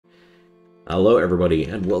Hello everybody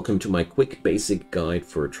and welcome to my quick basic guide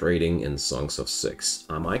for trading in Songs of Syx.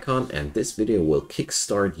 I'm Icon and this video will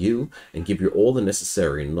kickstart you and give you all the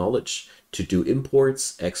necessary knowledge to do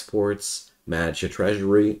imports, exports, manage your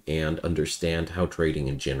treasury, and understand how trading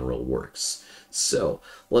in general works. So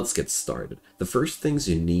let's get started. The first things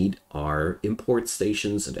you need are import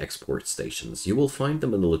stations and export stations. You will find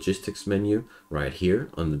them in the logistics menu right here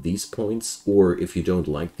under these points, or if you don't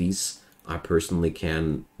like these, I personally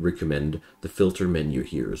can recommend the filter menu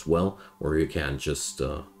here as well, or you can just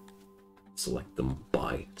select them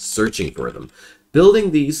by searching for them.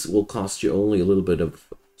 Building these will cost you only a little bit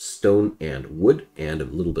of stone and wood and a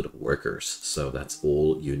little bit of workers, so that's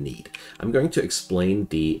all you need. I'm going to explain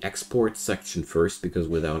the export section first, because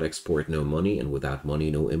without export no money, and without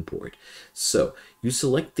money no import. So you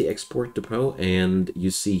select the export depot and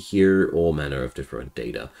you see here all manner of different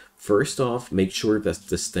data. First off, make sure that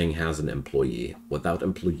this thing has an employee. Without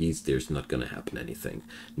employees, there's not going to happen anything.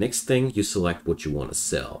 Next thing, you select what you want to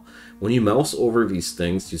sell. When you mouse over these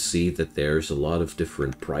things, you see that there's a lot of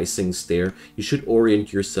different pricings there. You should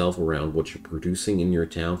orient yourself around what you're producing in your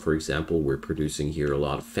town. For example, we're producing here a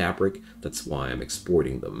lot of fabric. That's why I'm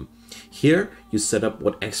exporting them. Here, you set up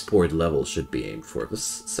what export level should be aimed for. This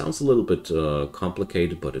sounds a little bit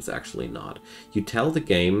complicated, but it's actually not. You tell the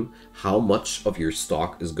game how much of your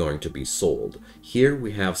stock is going to be sold. Here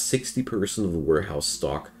we have 60% of the warehouse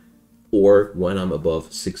stock, or when I'm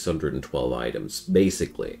above 612 items.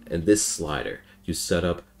 Basically, in this slider, you set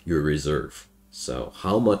up your reserve. So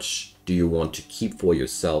how much do you want to keep for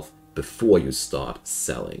yourself before you start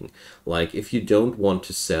selling? Like, if you don't want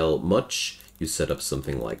to sell much, you set up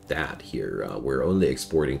something like that here. We're only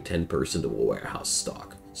exporting 10% of a warehouse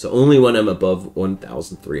stock. So only when I'm above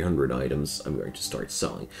 1,300 items, I'm going to start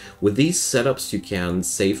selling. With these setups, you can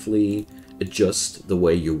safely adjust the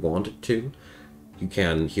way you want it to. You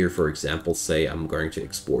can here, for example, say I'm going to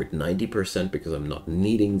export 90% because I'm not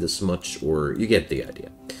needing this much, or you get the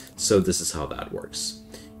idea. So this is how that works.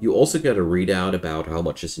 You also get a readout about how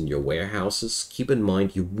much is in your warehouses. Keep in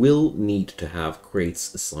mind you will need to have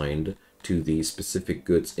crates assigned to the specific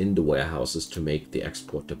goods in the warehouses to make the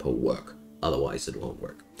export depot work. Otherwise it won't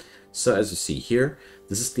work. So as you see here,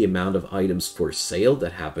 this is the amount of items for sale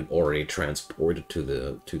that have been already transported to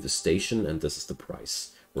the station, and this is the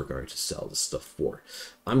price we're going to sell the stuff for.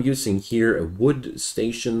 I'm using here a wood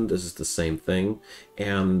station. This is the same thing.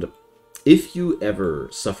 And if you ever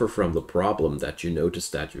suffer from the problem that you notice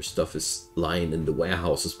that your stuff is lying in the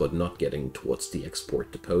warehouses but not getting towards the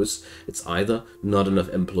export depots, it's either not enough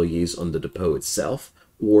employees on the depot itself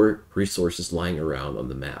or resources lying around on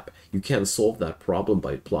the map. You can solve that problem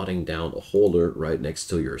by plotting down a hauler right next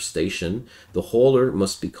to your station. The hauler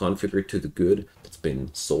must be configured to the good that's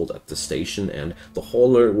been sold at the station, and the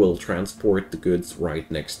hauler will transport the goods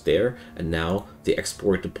right next there, and now the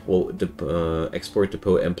export depot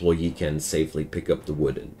employee can safely pick up the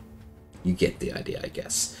wood, and you get the idea, I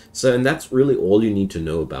guess. So, and that's really all you need to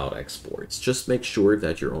know about exports. Just make sure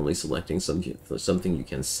that you're only selecting something you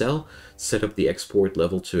can sell. Set up the export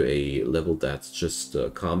level to a level that's just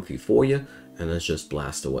comfy for you, and then just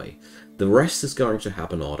blast away. The rest is going to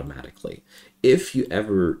happen automatically. If you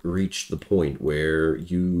ever reach the point where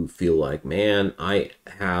you feel like, man, I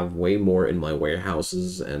have way more in my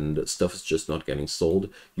warehouses and stuff is just not getting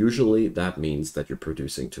sold, usually that means that you're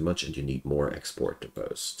producing too much and you need more export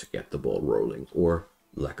depots to get the ball rolling, or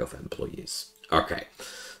lack of employees. Okay,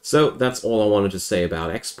 so that's all I wanted to say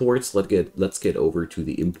about exports. Let's get over to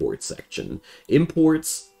the import section.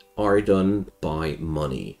 Imports are done by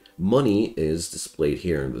money. Money is displayed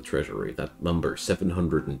here in the treasury. That number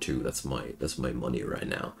 702, that's my money right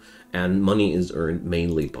now. And money is earned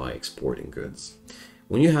mainly by exporting goods.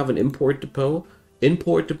 When you have an import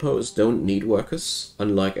depots don't need workers,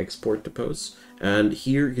 unlike export depots. And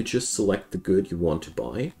here you just select the good you want to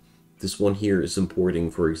buy. This one here is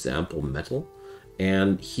importing, for example, metal.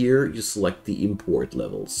 And here you select the import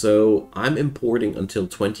level. So I'm importing until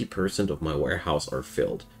 20% of my warehouse are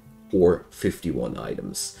filled, or 51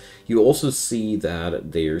 items. You also see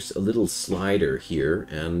that there's a little slider here,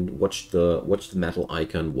 and watch the metal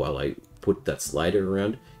icon while I put that slider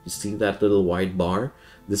around. You see that little white bar?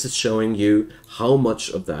 This is showing you how much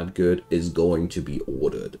of that good is going to be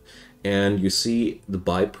ordered. And you see the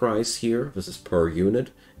buy price here, this is per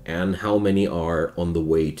unit, and how many are on the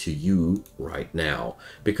way to you right now.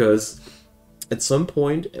 Because at some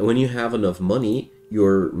point, when you have enough money,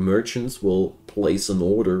 your merchants will place an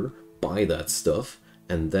order, buy that stuff,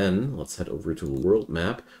 and then, let's head over to the world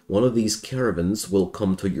map, one of these caravans will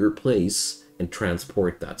come to your place and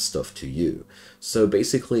transport that stuff to you. So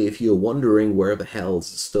basically, if you're wondering where the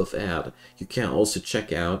hell's the stuff at, you can also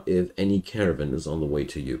check out if any caravan is on the way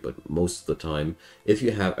to you. But most of the time, if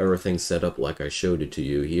you have everything set up like I showed it to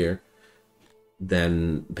you here,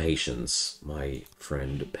 then patience, my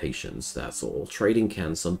friend, patience, that's all. Trading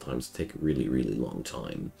can sometimes take a really, really long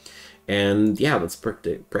time. And yeah, that's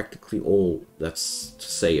practically all that's to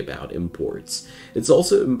say about imports. It's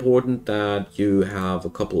also important that you have a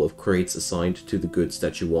couple of crates assigned to the goods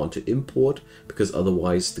that you want to import, because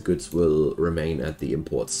otherwise the goods will remain at the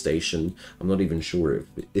import station. I'm not even sure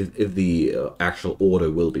if the actual order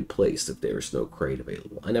will be placed if there's no crate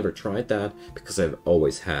available. I never tried that because I've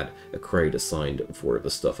always had a crate assigned for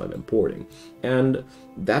the stuff I'm importing. And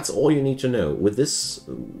that's all you need to know. With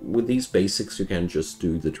these basics, you can just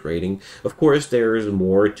do the trading. Of course, there's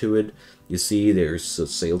more to it. You see, there's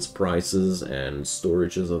sales prices and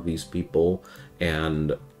storages of these people,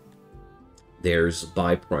 and there's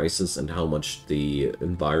buy prices and how much the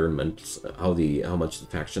environment, how much the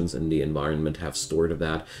factions in the environment have stored of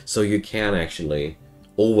that. So you can actually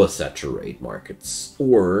oversaturate markets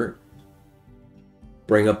or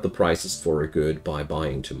bring up the prices for a good by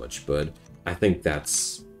buying too much, but I think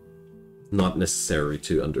that's not necessary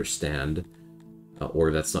to understand,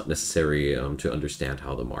 or that's not necessary to understand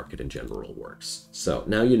how the market in general works. So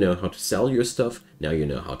now you know how to sell your stuff, now you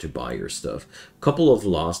know how to buy your stuff. A couple of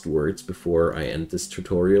last words before I end this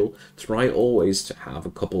tutorial. Try always to have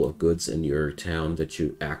a couple of goods in your town that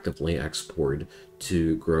you actively export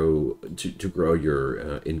to grow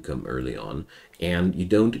your income early on. And you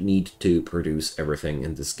don't need to produce everything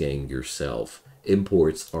in this game yourself.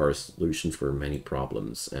 Imports are a solution for many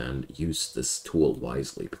problems, and use this tool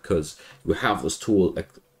wisely, because you have this tool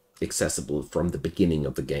accessible from the beginning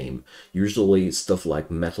of the game. Usually stuff like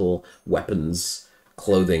metal, weapons,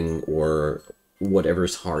 clothing, or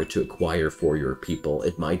whatever's hard to acquire for your people.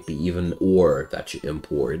 It might be even ore that you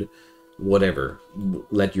import. Whatever,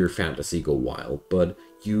 let your fantasy go wild, but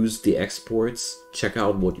use the exports, check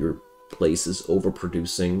out what your place is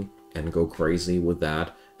overproducing, and go crazy with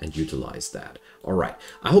that and utilize that. Alright,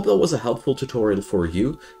 I hope that was a helpful tutorial for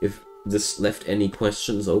you. If this left any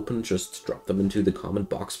questions open, just drop them into the comment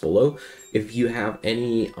box below. If you have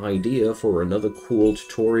any idea for another cool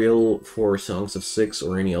tutorial for Songs of Syx,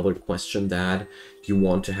 or any other question that you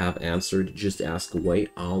want to have answered, just ask away.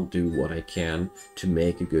 I'll do what I can to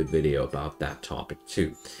make a good video about that topic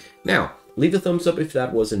too. Now, leave a thumbs up if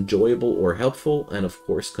that was enjoyable or helpful, and of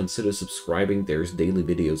course consider subscribing. There's daily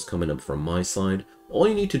videos coming up from my side. All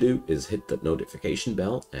you need to do is hit that notification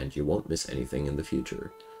bell and you won't miss anything in the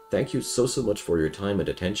future. Thank you so much for your time and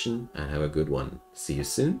attention, and have a good one. See you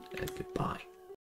soon, and goodbye.